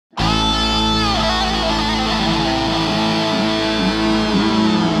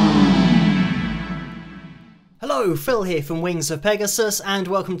Hello, Phil here from Wings of Pegasus and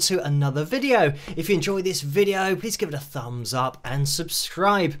welcome to another video. If you enjoy this video, please give it a thumbs up and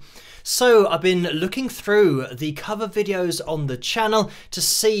subscribe. So I've been looking through the cover videos on the channel to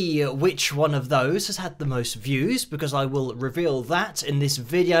see which one of those has had the most views, because I will reveal that in this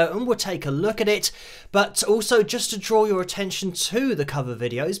video and we'll take a look at it. But also just to draw your attention to the cover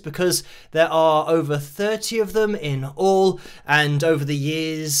videos, because there are over 30 of them in all, and over the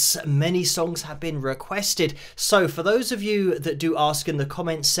years many songs have been requested. So for those of you that do ask in the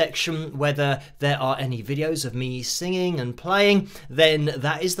comments section whether there are any videos of me singing and playing, then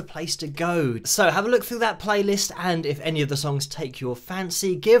that is the place to go. So have a look through that playlist, and if any of the songs take your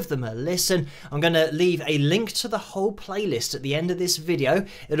fancy, give them a listen. I'm going to leave a link to the whole playlist at the end of this video.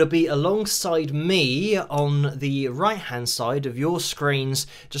 It'll be alongside me on the right hand side of your screens,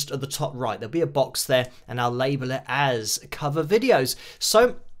 just at the top right. There'll be a box there and I'll label it as cover videos.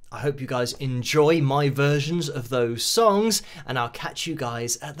 So I hope you guys enjoy my versions of those songs, and I'll catch you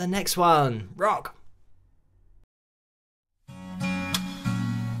guys at the next one. Rock!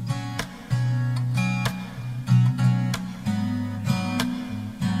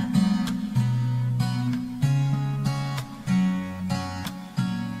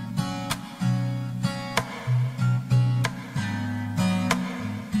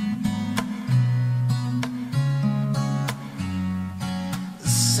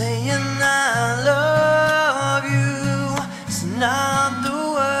 Saying I love you, it's not the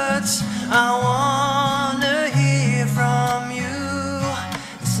words I wanna hear from you.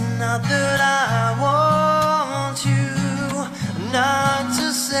 It's not that I want you not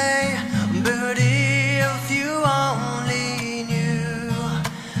to say, but if you only knew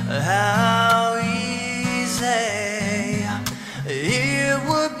how easy it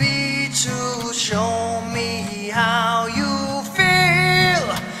would be to show me how you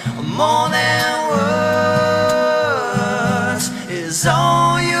more than words is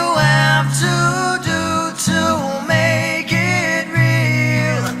all you have to do to make it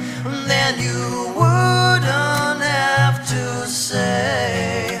real. Then you wouldn't have to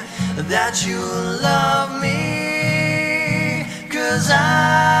say that you love me, 'cause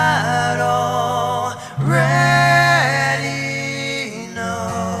I'd already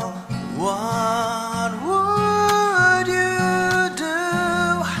know. What would you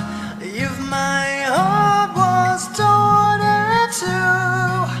do if my heart was torn in two?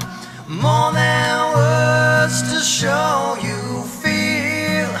 More than words to show you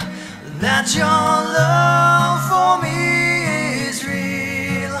feel that your love for me is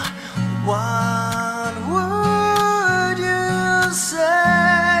real. What would you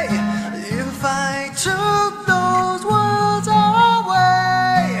say if I took those words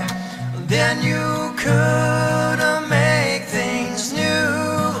away? Then you couldn't make things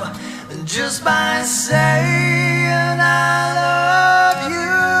new just by saying I love you.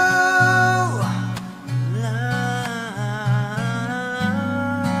 Love,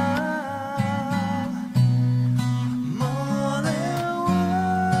 more than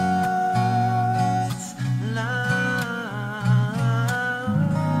words, love.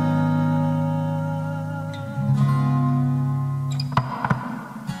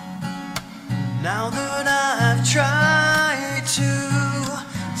 Now that I've tried to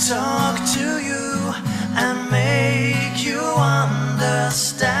talk to you and make you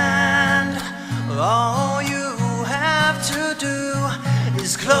understand, all you have to do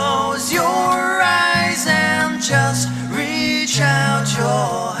is close your eyes and just reach out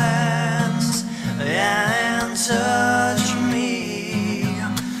your hands and touch me.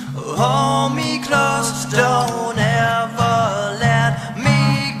 Hold me close, don't ever let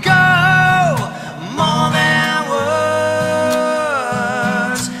me go. More than words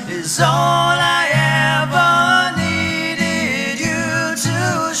is all I ever needed you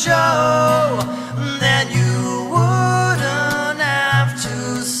to show. Then you wouldn't have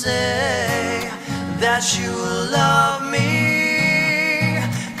to say that you